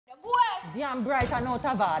Damn bright and out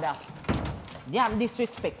of order. Damn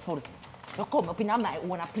disrespectful. You come up in my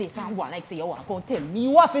own place and go like say you want to tell me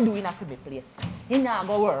what to do in a place. It not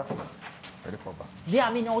go work. Ready for back?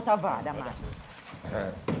 Damn in out of order, man.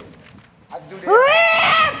 Rape!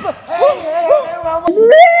 Rape!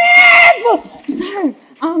 Sir,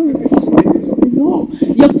 no,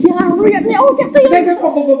 you can't rape me out. You say you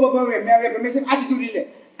Attitude in there.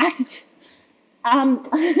 attitude.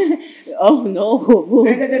 Oh no.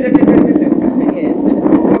 Yes.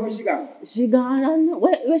 Where she gone? She gone.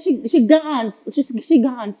 Where she gone? She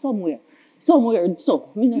gone somewhere. Somewhere. So,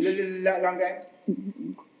 me know. Long time?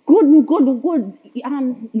 Good.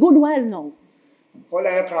 Good while now. Hold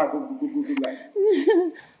on your car. Good while.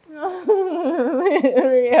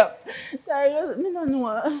 Rape. Sorry, me don't know.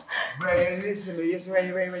 Well, listen, yes, when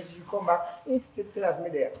you come back, tell us me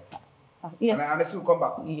there. Yes. I'm still come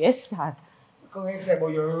back. Yes, sir. Come and say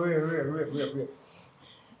about your rape.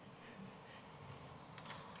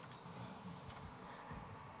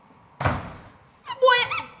 Boy,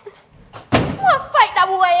 what fight that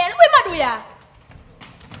boy? What am I doing?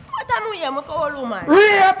 What am I doing? I'm going to woman.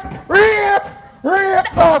 Rape!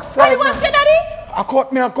 Box. What do you want to daddy? I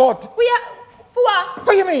caught me a cut. We are for what?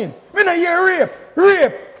 What you mean? Me no hear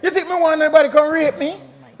rape. You think me want anybody come rape me?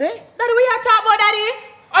 Daddy, we are talking about daddy.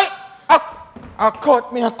 I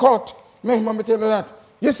caught. Me, mama tell you that.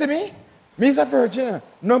 You see me? Me is a virgin.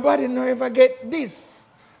 Nobody no ever get this.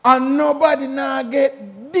 And nobody now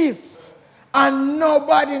get this. And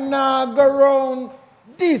nobody now go around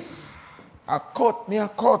this. I caught.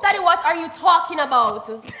 Daddy, what are you talking about?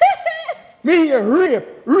 Me here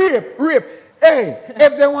rape. Hey,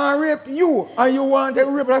 if they want to rape you and you want to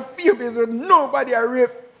rape a few business, nobody will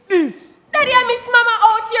rape this. Daddy, I miss mama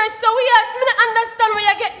out here, so we have to understand where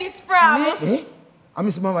you get this from. Eh? I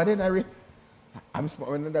miss mama then I rape. I miss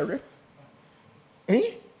mama then I rape.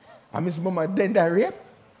 Eh? I miss mama then I rape.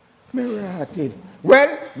 Me ratted.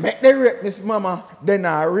 Well, make the rape miss mama, then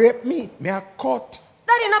I rape me. Me a cut.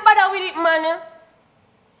 Daddy, not bother with it, man.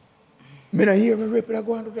 Me not hear me rape and I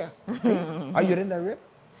go on to that. Are you then I rape?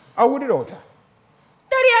 I would it out. Daddy,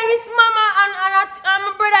 I miss mama and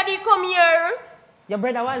my brother did come here. Your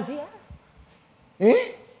brother was here?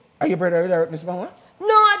 Eh? Are your brother rape miss mama? No,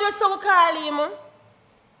 I just saw call him.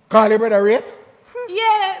 Call your brother rape?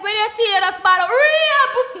 Yeah, when you see it, that's bad.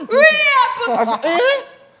 Rape! I said, eh?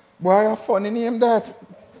 Boy, a funny name that.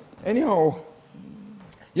 Anyhow,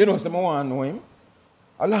 you know, someone want to know him.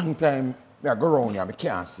 A long time, I go around here, I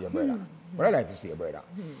can't see your brother. But I like to see your brother.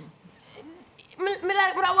 Me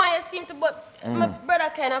like what I want you to see him to, but my brother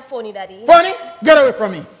kind of funny, Daddy. Funny? Get away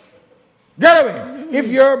from me. Get away. If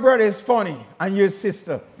your brother is funny and your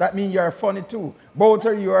sister, that means you're funny too. Both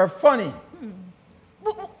of you are funny.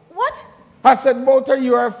 What? I said both of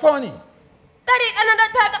you are funny. Daddy,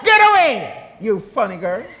 another time. Get away, you funny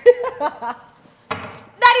girl. That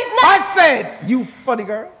is not. I said, you funny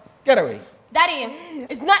girl. Get away. Daddy,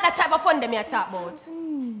 it's not that type of fun that me I talk about.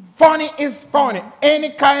 Funny is funny. Any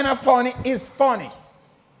kind of funny is funny.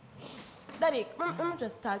 Daddy, let me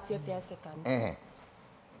just talk to you for a second.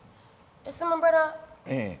 You see my brother?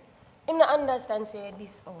 Him not understand say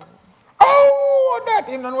this all. Oh, that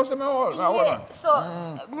him not know say me all. Yeah,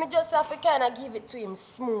 so me just have to kind of give it to him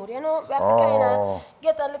smooth, you know? We have to kind of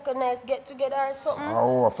get a little nice get together or something.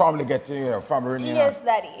 Oh, a family get together, family reunion. Yes,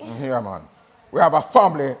 Daddy. Here, man. We have a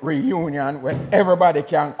family reunion where everybody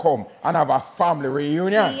can come and have a family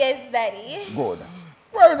reunion. Yes, Daddy. Good.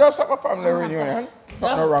 Well, just have a family reunion.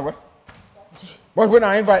 Nothing wrong with it. But we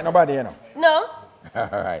don't invite nobody, you know. No? All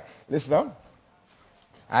right. Listen.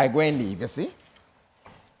 I go and leave, you see?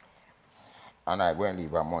 And I go and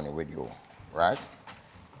leave my money with you, right?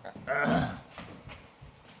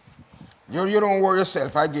 You don't worry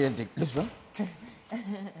yourself, I get it. Listen.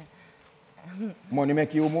 Money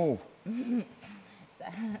make you move.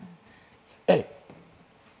 Hey.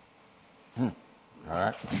 All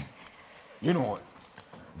right. You know what?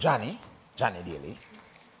 Johnny Daly,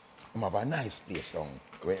 he have a nice place down.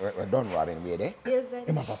 We're done robbing way there. Yes, Daddy.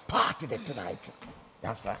 He have a party there tonight.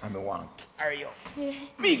 That's why I want to carry you. Yeah.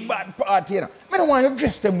 Big bad party, you know. I don't want you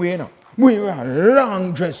dress them way, you know. We wear a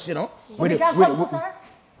long dress, you know. She can come to, sir?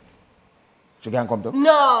 She can't come to?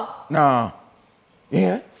 No. No.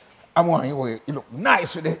 Yeah? I want you look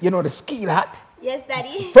nice with the, you know, the ski hat. Yes,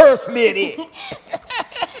 Daddy. First lady.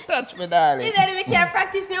 Touch me, darling. Yes, Daddy, we can't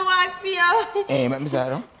practice your walk for you. Hey, let me say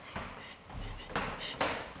that,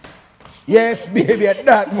 yes, baby, at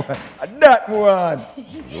that one.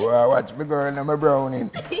 You watch me girl and my browning.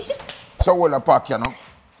 So hold a pack, you know.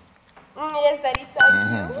 Yes, Daddy,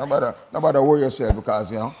 thank you. Nobody worry yourself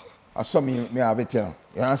because, you know, I saw me have it, you know.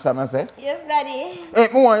 You understand what I say? Yes, Daddy. Hey,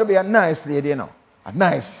 I want you to be a nice lady, you know. A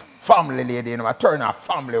nice family lady, you know. A turn a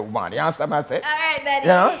family woman. You understand what I say? All right, Daddy.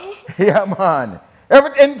 You know? Yeah, man.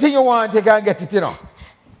 Anything you want, you can get it, you know.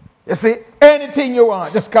 You see? Anything you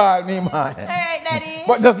want, just call me, man. All right, Daddy.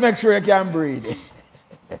 But just make sure you can breathe.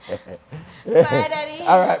 Bye, Daddy.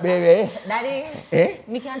 All right, baby. Daddy, Eh?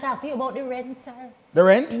 me can talk to you about the rent, sir. The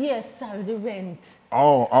rent? Yes, sir, the rent.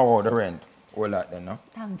 Oh, the rent. All that then, no?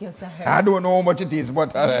 Thank you, sir. I don't know how much it is,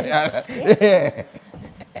 but yeah.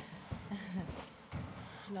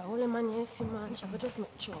 No, only man, yes, man. She could just make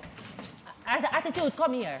sure. Attitude,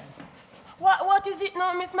 come here. What is it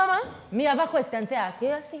now, Miss Mama? Me have a question to ask you,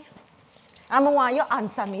 you see? I want you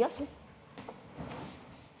answer me, you see?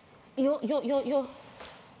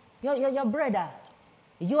 Your brother,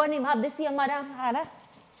 you and him have the same mother and father?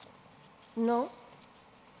 No.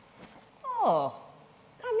 Oh.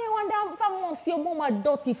 Come here, wonder from most your mama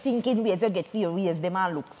dirty thinking ways you get for your ways them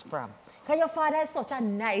and looks from. Because your father is such a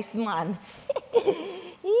nice man.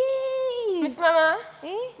 Miss Mama,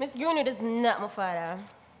 Miss Greenwood is not my father.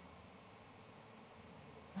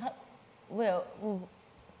 Well,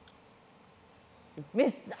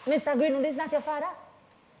 Mr. Greenwood is not your father?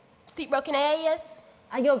 Stick broken hair, yes.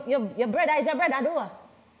 And your brother is your brother,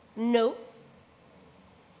 do? No.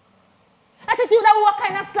 Attitude, what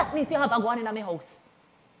kind of slackness you have going in my house?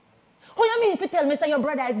 What you mean if you tell me say your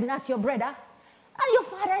brother is not your brother? And your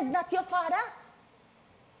father is not your father?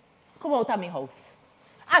 Come out of my house.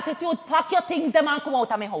 Attitude, pack your things them and come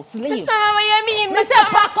out of my house. Leave. Miss Mama, what you mean? Miss Mama,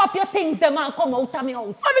 pack up your things them and come out of my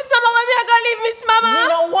house. Oh, Miss Mama, when we are going to leave, Miss Mama? Me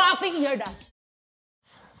don't want to hear that.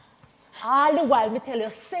 All the while, me tell you,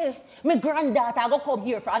 say, my granddaughter go come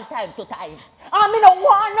here from time to time. And me don't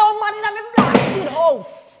want no man in my blasted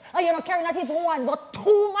house. And you don't carry not even one, but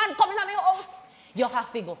two men coming in my house. You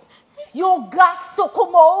have to go. You got to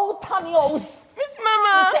come out of my house. Miss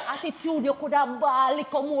Mama. You say attitude, you could have barely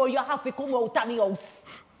come more, you have to come out of my house.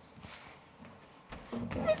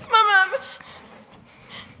 Miss Mama.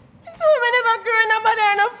 Miss Mama, I never grew no mother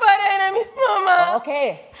and no father, Miss Mama.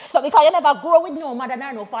 Okay. So because you never grow with no mother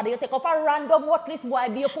and no father, you take up a random worthless boy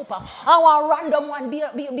be your papa, and one random one be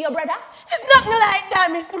your brother? It's nothing like that,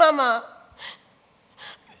 Miss Mama.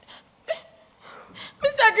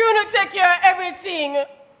 Mr. Green will take care of everything.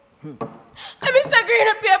 And Mr. Green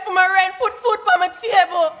will pay for my rent, put food on my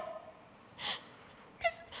table.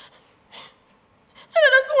 And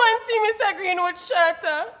that's one thing Mr. Green would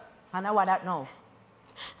shatter. And I want that now.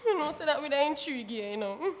 You know, so that with the intrigue here, you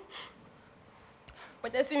know.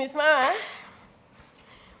 But you see, Miss Mama,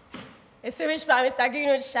 you see which plan Mr. Green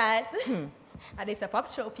would shot? And they say, Pop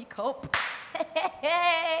Chow, pick up.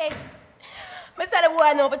 Hey! Mr. The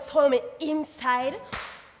boy never told me inside,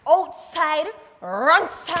 outside, wrong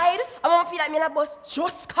side. I want to feel like me and a bus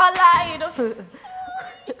just collide.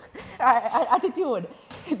 Attitude.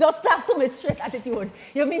 Just talk to me straight, attitude.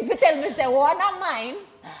 You mean to tell me say one of mine?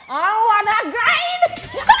 I wanna grind.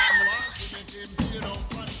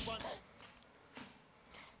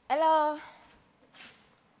 Hello.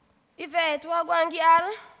 Yvette, what going on,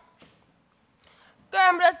 girl? Girl,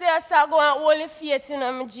 I'm just there, so go and hold the faith in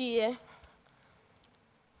my G.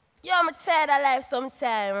 Yo, I'm tired of life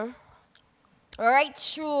sometime. Right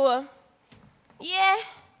through. Yeah.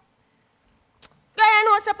 Girl, I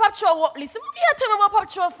know it's a Pop Chow work. Listen, you tell me about Pop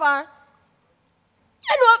Chow for.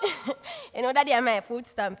 You know that they are my food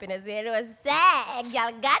stamping. I say, it was sad.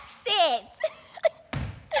 Girl got it.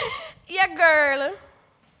 Yeah, girl.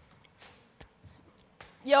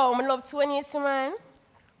 Yo, I love Tony, man.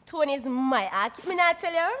 Tony is my act. Me not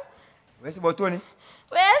tell you. Where's about Tony?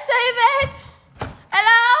 Where's Yvette?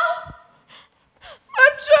 Hello?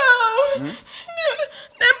 Pop Chow.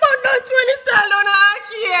 Them but not 20 style on the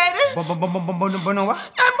arcade. Bono what?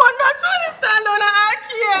 Them but not 20 style on the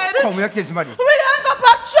arcade. Come, we are kiss somebody. We don't go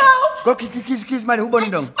Pop Chow. Go kiss somebody. Who burn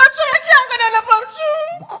him down? Pop Chow, you can't go down to Pop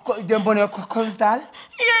Chow. Them burn your cousin style?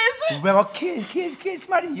 Yes. We have kiss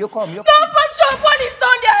somebody. You come. No, Pop Chow, police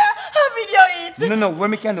down there. Have video it. No,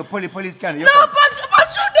 when we can do police can. No, Pop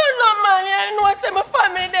Chow don't know, man. I know I say my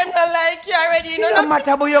family, them not like you already. You It know, don't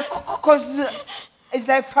matter about your cousin. It's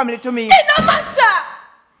like family to me. It don't matter.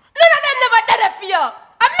 None of them never did it for you.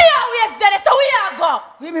 And me always did it, so we all go.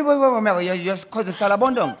 Wait, your cousin style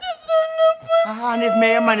abandoned. And if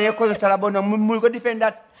me and man, your cousin style abandoned, we'll go defend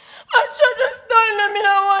that. I should just told them I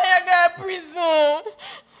don't want you to go to prison.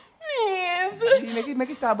 Please. Make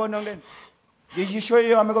it start abandoned then. You sure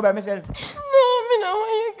you want me to go by myself? No, I don't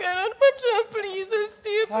want you to go to prison. Please,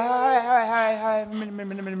 stay. Hi.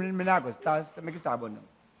 Me not go. Make it start abandoned.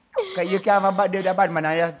 You can't have a bad man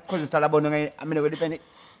and your cousin style abandoned and I'm not going to defend it.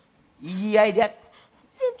 Yeah, that.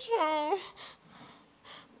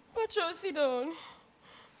 Pacho, sit down.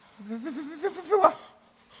 For what?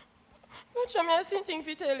 Pacho, me a something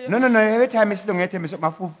to tell you. No. Every time I sit down, I tell me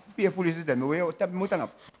something. My fearful is them. Where tell me turn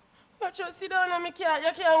up. Pacho, sit down and you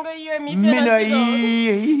can't go hear me if Me you no don't sit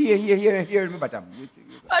down. hear me, but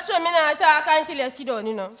Pacho, me not talk until you sit down,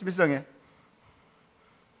 you know. sit down here.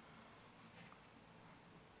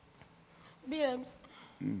 Babes,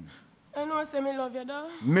 I know I say me love you, though.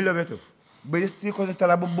 Me love you too. But you still cause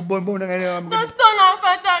start Just turn off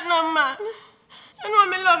at that, no, man. You know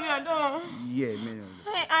me love you, though. Yeah, me know.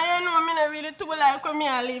 I know me not really too like how me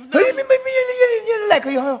I live, Hey, though. you like how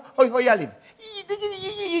you live.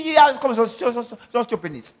 You come so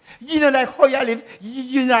stupidness. You know like how you live.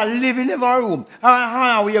 You not living in my room.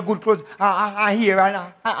 With your good clothes and here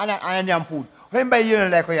and damn food. Remember you don't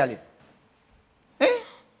like how you live. Eh?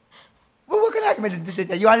 What can I make?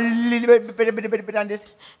 You are a little bit better than this.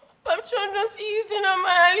 I'm trying to see easy, no,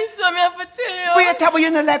 man. Listen, I have to tell you. But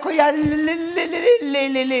you don't like how you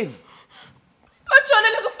live. I'm trying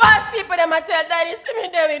to look fast people that might tell daddy see me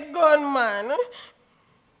there with gun, man.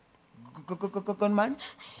 Gun man?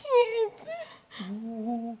 Yes.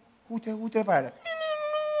 Who tell father? I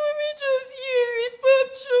don't know, me just hear it,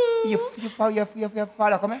 Pacho. Your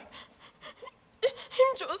father come here? Him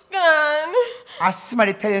just gone. As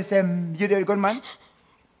somebody tell you say you the gun man?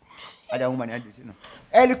 Other woman I do you know.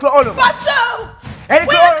 Hey, look all of Pacho! Hey,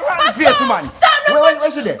 look all around face man. Stop the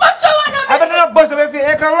Where she there? Pacho, I better not bust up your face.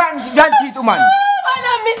 I can run Janty to man.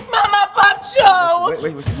 I miss Mama, Pacho.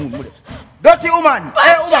 Wait, move. Dirty woman.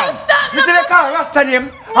 Hey, woman. Stop You see the car Rasta name?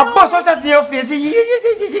 I bust us at your face.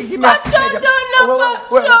 Pacho, don't know,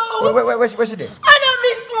 Pacho. Where she there? I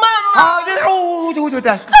miss Mama. Who do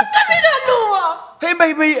that? After me don't know. Hey,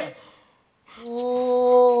 baby.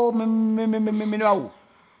 Oh, me know.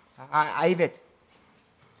 I bet.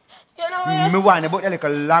 You know what? Me want about like a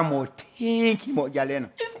long more thinking about girl.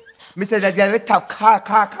 Me say that girl will talk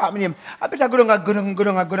car me name. I better go down, I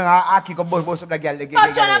kick a boss up that girl. I'm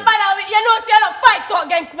trying to bother with you know, see, I don't fight talk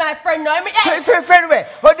against my friend now. I mean, Friend where?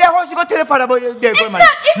 Oh, there how she go tell the father about the gun man?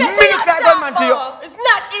 It's not Milk gun man to you. It's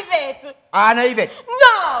not Yvette. Ah, no Yvette.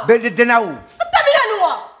 No. Then now who? After me don't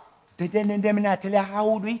know. Then not tell you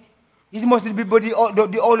how do it. It must be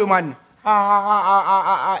the old man.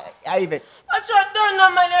 Yvette. I don't know,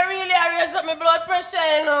 man. I really raise up my blood pressure,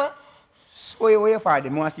 you know. So where your father?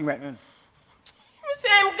 I want to see him right now. Me say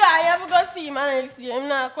him guy, I have to go see him next day. Him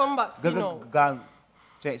not come back, you know. Go.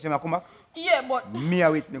 Say I come back? Yeah, but... Me I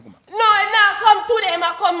wait to come back. No, him not come today. Him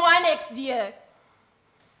come one next day.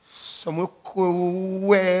 So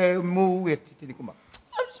where move wait till he come back?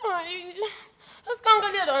 I'm sorry. Let's go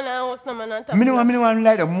and lay down in the house now, man. Me no want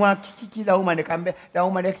lie down. Me want kill that woman. That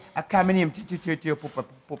woman I come in him to pop.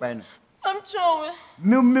 I'm sure.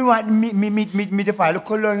 Me want meet the father. Look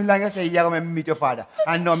how long you say you're going to meet your father.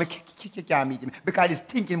 And now me can't meet him because he's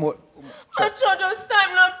thinking more. I'm sure those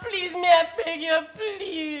time now, please, me I beg you,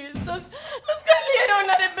 please. Just go lay down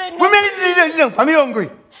on the bed. Women, I'm hungry.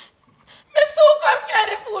 Make so come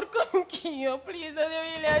carry the food, come here, please. I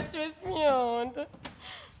really stress me out.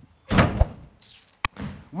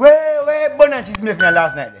 Where Bonus is me from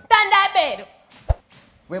last night then? Stand that bed.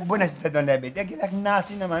 Where Bonus is on that bed? They get like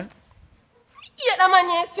nasty, no, man. Yeah, that man,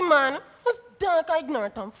 yes, man. Just dark,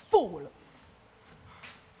 ignorant, and fool.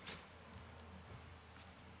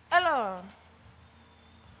 Hello.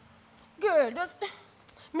 Girl, just...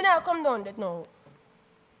 Me now come down that now.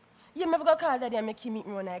 You never go call daddy and make him meet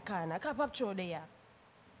me when I can. I can't pop through there.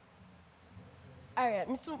 Alright,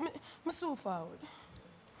 me so forward.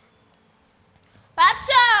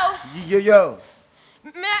 Pacho! Yo.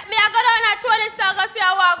 Me I go down at 20 so go see a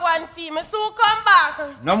walk one fee. Me soon come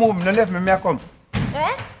back. No move, no left me, me I come.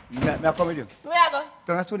 Eh? Me I come with you. Where I go?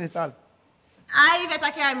 Don't ask to install.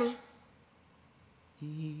 Yvette carry me.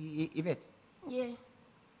 Yvette, Yeah.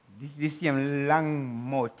 this same long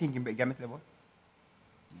more thinking about game level.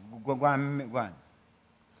 Go on.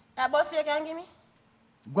 That boss you can give me?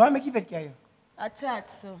 Go and make Yvette carry you. I thought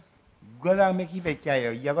so. Go and make Yvette carry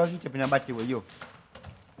you. You're going to hit up in a battery with you.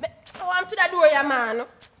 Oh, I'm to the door, yeah, man.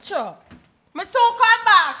 Sure. Me soon come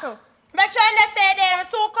back. Make sure you stay there. Me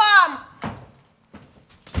soon come.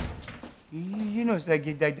 You know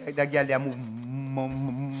that girl there move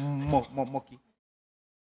monkey.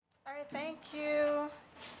 All right, thank you.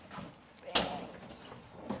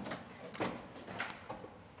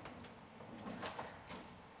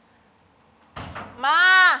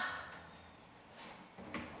 Ma!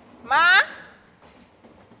 Mama!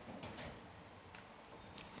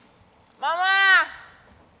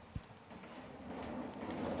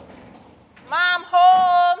 Ma, I'm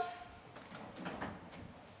home.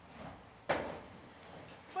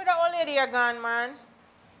 lady are gone, man.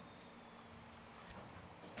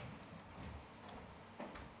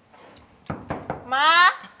 Ma?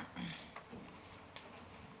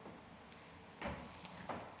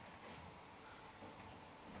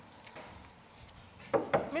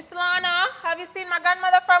 Miss Lana, have you seen my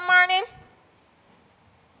grandmother from morning?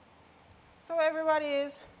 So everybody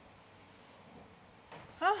is.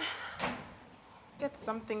 Huh? Get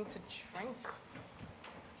something to drink.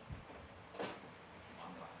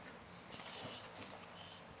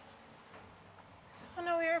 So I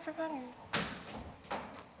know where everybody is.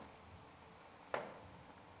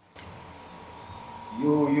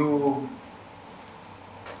 You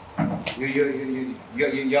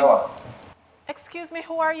what? Excuse me,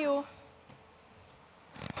 who are you?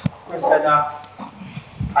 Question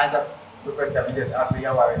answer the question we just asked you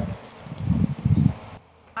already.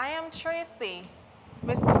 I am Tracy,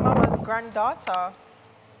 Miss Mama's granddaughter.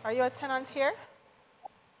 Are you a tenant here?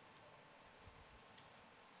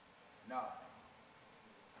 No.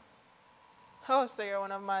 Oh, so you're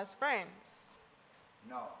one of my friends.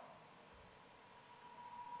 No.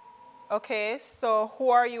 Okay, so who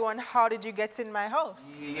are you and how did you get in my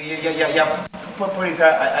house? Yeah. Police,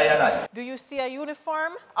 I lie. Do you see a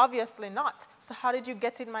uniform? Obviously not. So how did you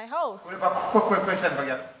get in my house? Quick question for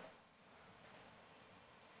you.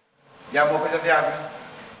 You have more questions to ask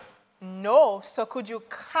me? No, so could you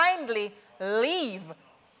kindly leave?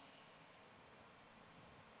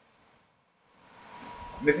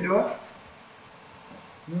 Me fi do?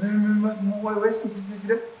 Where's the fi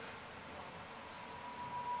do?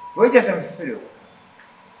 Where just am fi do?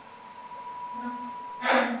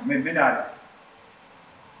 Me not.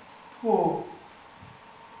 Who?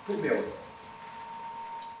 Put me out.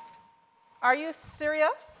 Are you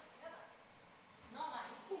serious?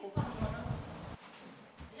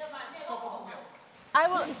 I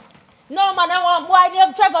will. No, man, I want boy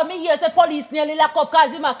named Driva. Me here say police nearly lock up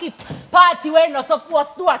because him a keep party when not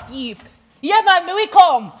supposed to keep. Yeah, man, me we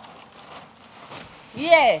come.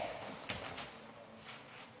 Yeah.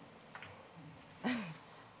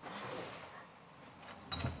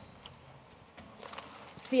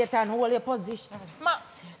 Satan, hold your position. Ma.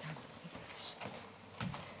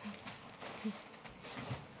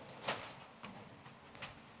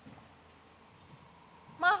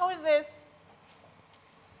 Ma, who is this?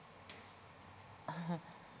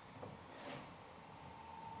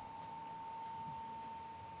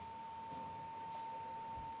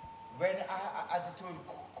 When I told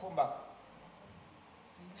come back,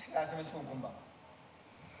 tell us me soon come back.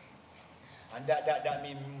 And that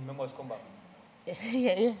means me must come back.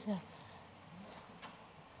 Yes, sir.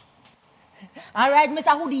 All right,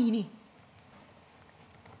 Mr. Houdini.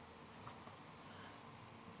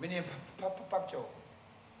 My name Papcho.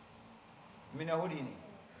 My name Houdini.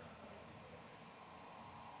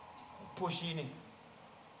 Pushini.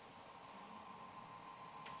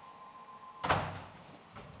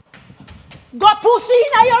 Go push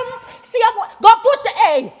in, go push the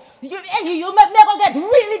A. You make me go get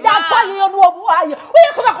really that far, you know why. When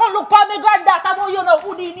you come back and look for me granddaughter, but you know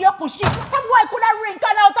who did you push it. That boy could have ring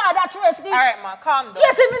can out of that Tracy. All right, ma, calm down.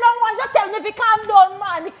 Tracy, me no want you tell me if you calm down,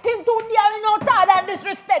 man. Him too dear, me no tired and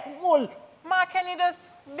disrespectful. Ma, can you just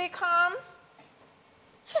be calm?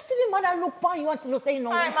 Tracy, the man and look for you until you say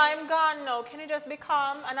no. All right, ma, I'm gone now. Can you just be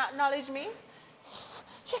calm and acknowledge me?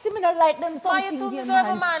 Tracy, me not like them Ma, something. you too dear, deserve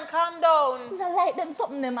a man. Calm down. Me not like them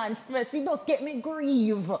something, them man. Tracy, just get me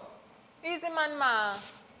grieve. Easy, man, ma.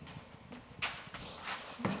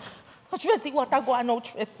 Tracy, what I go on now,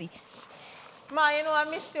 Tracy? Ma, you know I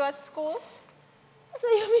missed you at school. So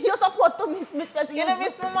you're supposed to miss me, Tracy. You don't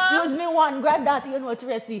miss me, ma? Use me one granddaughter, you know,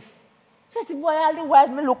 Tracy. Tracy, boy, all the while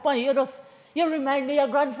me look on you, you remind me of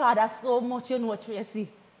your grandfather so much, you know, Tracy.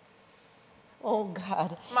 Oh,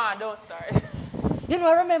 God. Ma, don't start. You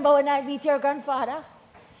know, remember when I meet your grandfather?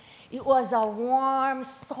 It was a warm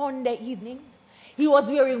Sunday evening. He was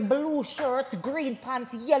wearing blue shirt, green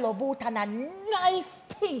pants, yellow boot, and a nice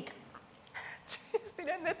pink. Tracy,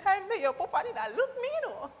 then the time that your papa did that look me, you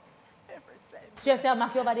know. Every time. Tracy, I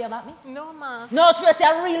mock you over there, mock me? No, ma. No, Tracy,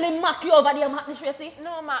 I really mock you over there, mock me, Tracy.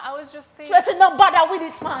 No, ma, I was just saying. Tracy, no bother with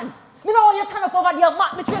it, man. Me know you turn up over there,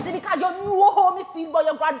 mock me, Tracy, because you know how me feel about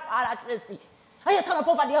your grandfather, Tracy. And you turn up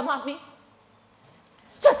over there, mock me.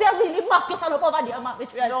 Tracy, I really mock you, turn up over there, mock me,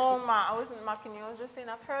 Tracy. No, ma, I wasn't mocking you. I was just saying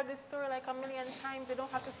I've heard this story like a million times. You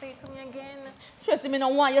don't have to say it to me again. Tracy, me no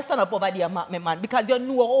want you stand up over there, mock me, man, because you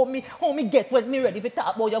know how me get when me ready to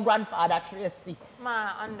talk about your grandfather, Tracy.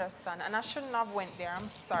 Ma, I understand. And I shouldn't have went there. I'm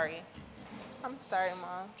sorry. I'm sorry,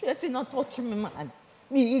 ma. Tracy, not touch me, man.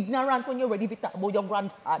 Me ignorant when you're ready to talk about your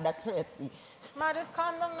grandfather, Tracy. Ma, just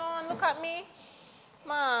calm down now and look at me.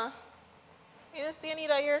 Ma. You just still need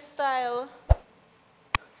a hairstyle.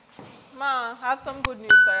 Ma, I have some good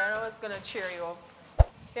news for you. I know it's going to cheer you up.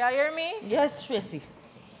 You hear me? Yes, Tracy.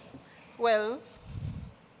 Well,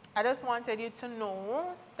 I just wanted you to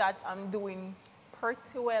know that I'm doing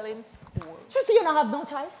pretty well in school. Tracy, you don't have no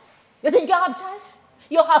choice. You think you have choice?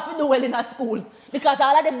 You have to do well in a school. Because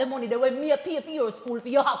all of them, the money, they will me pay for your school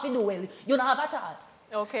fee. You have to do well. You don't have a choice.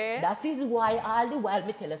 Okay. That is why all the while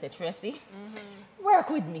me tell you, say, Tracy, work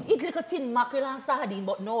with me. Eat like a tin mackerel and sardine,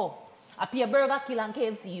 but no. I pay Burger Kill and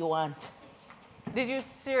KFC you want. Did you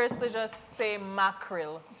seriously just say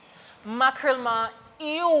mackerel? Mackerel, ma,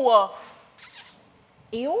 ew.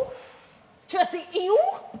 Ew? Tracy, ew?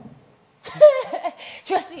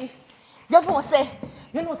 Tracy,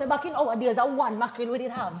 you know say back in our days, one mackerel we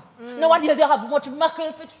did have. Nowadays you have much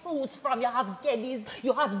mackerel for fruits from. You have geddies,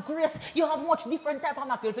 you have grace, you have much different type of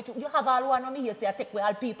mackerel for fruits. You have all one of me here say I take with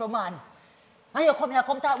all people, man. And you come here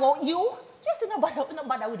come talk about you? Tracy, no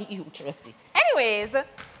bother with the you, Tracy. Anyways,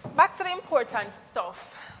 back to the important stuff.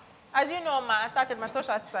 As you know, ma, I started my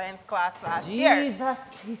social science class last year. Jesus,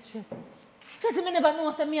 please, Tracy. Tracy, me never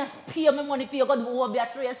know say me pay my money for you go to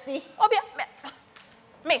Obia, Tracy. Obia,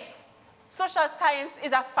 miss, social science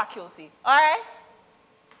is a faculty, all right?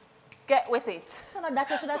 Get with it. No, that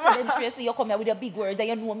you should have said, then, Tracy, you come here with your big words and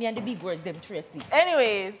you know me and the big words, them, Tracy.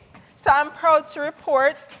 Anyways, so I'm proud to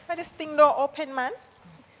report that this thing don't open, man.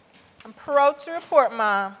 I'm proud to report,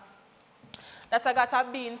 ma, that I got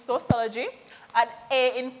a B in sociology, an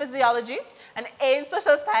A in physiology, an A in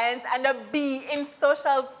social science, and a B in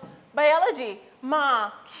social biology. Ma,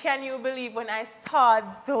 can you believe when I saw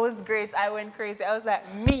those grades, I went crazy. I was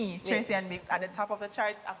like, me, Tracy and Mix, at the top of the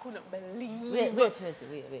charts. I couldn't believe. Wait,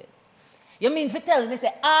 Tracy, wait. You mean to tell me,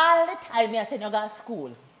 say, all the time I said you go to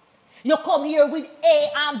school, you come here with A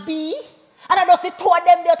and B, and I just see two of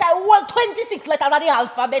them there, I want 26 letters of the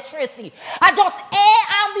alphabet, Tracy. I just A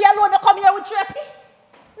and B alone, you come here with Tracy?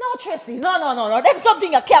 No, Tracy, no. There's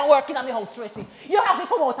something you can't work in my house, Tracy. You have to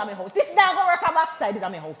come out of my house. This is not going to work on backside in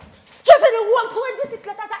my house. Tracy, the 126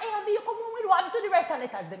 letters of A and B, you come on with what to the rest of the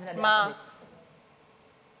letters. Them in the Ma,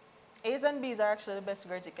 A's and B's are actually the best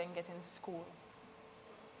grades you can get in school.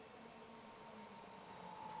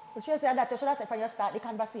 But Tracy, that you should have said when you start the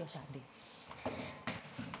conversation.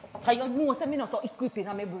 Because you know, say me not so equipping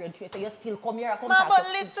on my brain, Tracy. You still come here and come Ma, talk but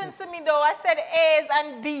to listen teachers. to me though. I said A's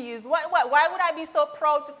and B's. Why would I be so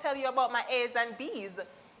proud to tell you about my A's and B's?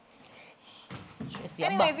 Tracy,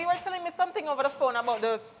 Anyways, you were telling me something over the phone about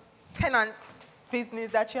the tenant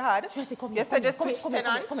business that you had. Tracy, come You here. said you switched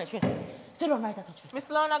tenants. Come here, Tracy. Sit down right as a Tracy. Miss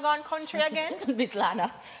Lana gone country again? Miss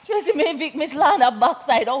Lana. Tracy, me evict Miss Lana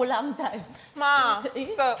backside how long time? Ma,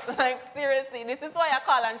 so, like, seriously, this is why I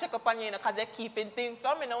call and check up on you, because you're keeping things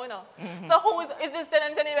from me now, you know. So who is this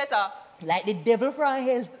tenant any better? Like the devil from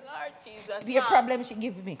hell. Lord Jesus, Be a ma. problem she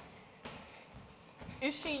give me.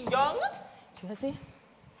 Is she young? Tracy,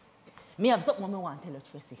 me have something I want to tell you,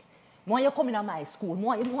 Tracy. When you come in my school,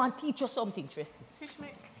 I want to teach you something, Tracy. Teach me.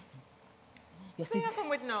 You What see, do you come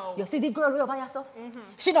with now? you see the girl over here, so?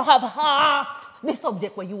 She don't have half the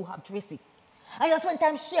subject where you have, Tracy. And just one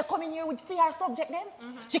time she come in here with 3 subject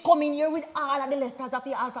then. She come in here with all of the letters of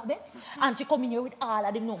the alphabets. And she come in here with all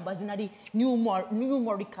of the numbers in the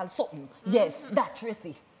numerical something. Yes, that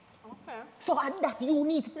Tracy. Okay. So at that you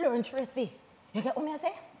need to learn, Tracy. You get what I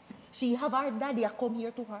say? She have her daddy come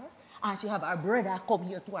here to her. And she have her brother come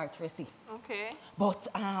here to her, Tracy. Okay. But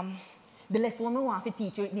the lesson I want to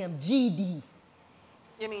teach you is named GD.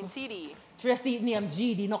 You mean TD? Tracy named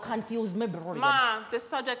GD, no confuse me, brother. Ma, the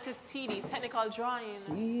subject is TD, technical drawing.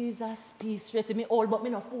 Jesus, peace, Tracy. Me old, but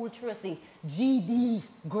me no fool, Tracy. GD,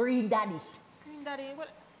 Green Daddy. Green Daddy, what?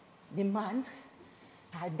 The man,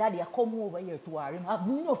 her daddy come over here to her. Him have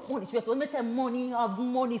enough money, Tracy. When me tell money, he have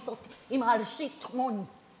money, so him have shit money.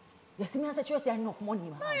 You see me, I say, Tracy, enough money,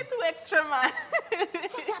 man. Why are you too extra, man?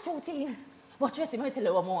 Tracy, I told him. But Tracy, me tell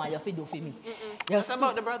you what more you have to do for me. You What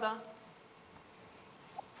about the brother?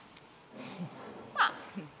 Ma,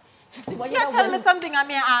 Tracy, why you tell me something I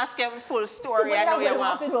may ask you full story. I know you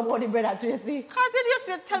want. to do about the brother, Tracy. Because you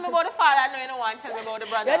just tell me about the father, I know you don't want to tell me about the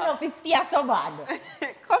brother. You know, if he's so bad.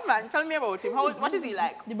 Come on, tell me about him. What is he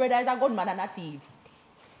like? The brother is a gunman and a thief.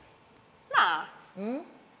 Nah.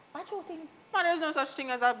 I told him. Ma, there's no such thing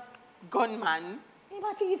as a gunman. Him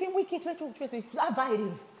a thief, him wicked, for true, Tracy. Avoid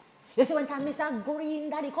him. You see, when time Mr. Green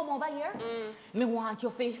Daddy come over here, me want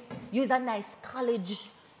you to use a nice college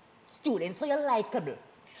student, so you're likable.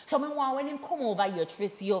 So me want when him come over here,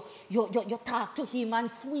 Tracy, you talk to him and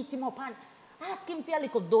sweet him up and ask him for a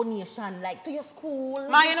little donation, like to your school.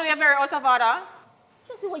 Ma, you know you're very out of order.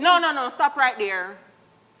 Tracy, what No, stop right there.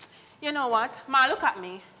 You know what? Ma, look at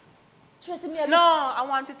me. Tracy, me No, I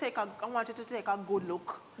want you to take a good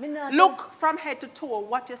look. Look from head to toe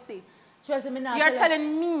what you see. Tracy, me not You're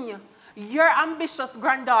telling me, your ambitious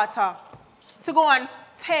granddaughter, to go and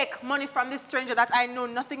take money from this stranger that I know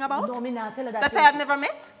nothing about? No, me not tell her that. That I have never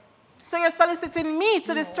met? So you're soliciting me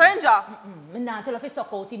to the stranger? Me not tell her to suck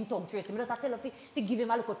out him tongue, Tracy. Me just tell her to give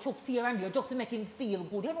him a little chups here and there just to make him feel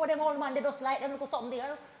good. You know them old man, they just like them little something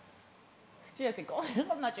there. Tracy, go.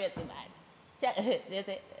 I'm not Tracy, man.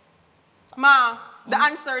 Tracy. Ma, the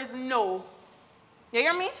answer is no. You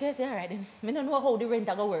hear me? Tracy, all right then. I don't know how the rent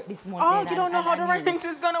is going to work this month. Oh, you don't know how the rent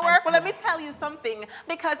is going to work? Well, let me tell you something.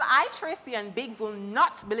 Because I, Tracy and Biggs, will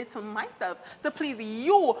not belittle myself to please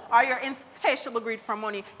you or your insatiable greed for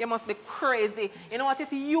money. You must be crazy. You know what?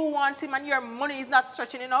 If you want him and your money is not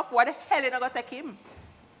stretching enough, why the hell are you not going to take him?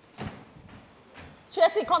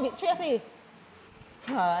 Tracy, come here. Tracy.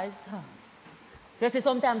 Tracy,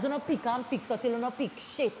 sometimes you don't pick and pick so till you don't pick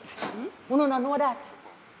shit. You don't know that.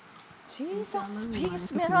 Jesus,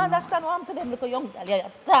 peace, me. I don't understand what I'm to them little young girl.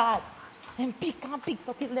 You're tired. Them pick and pick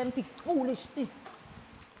so till them pick foolish things.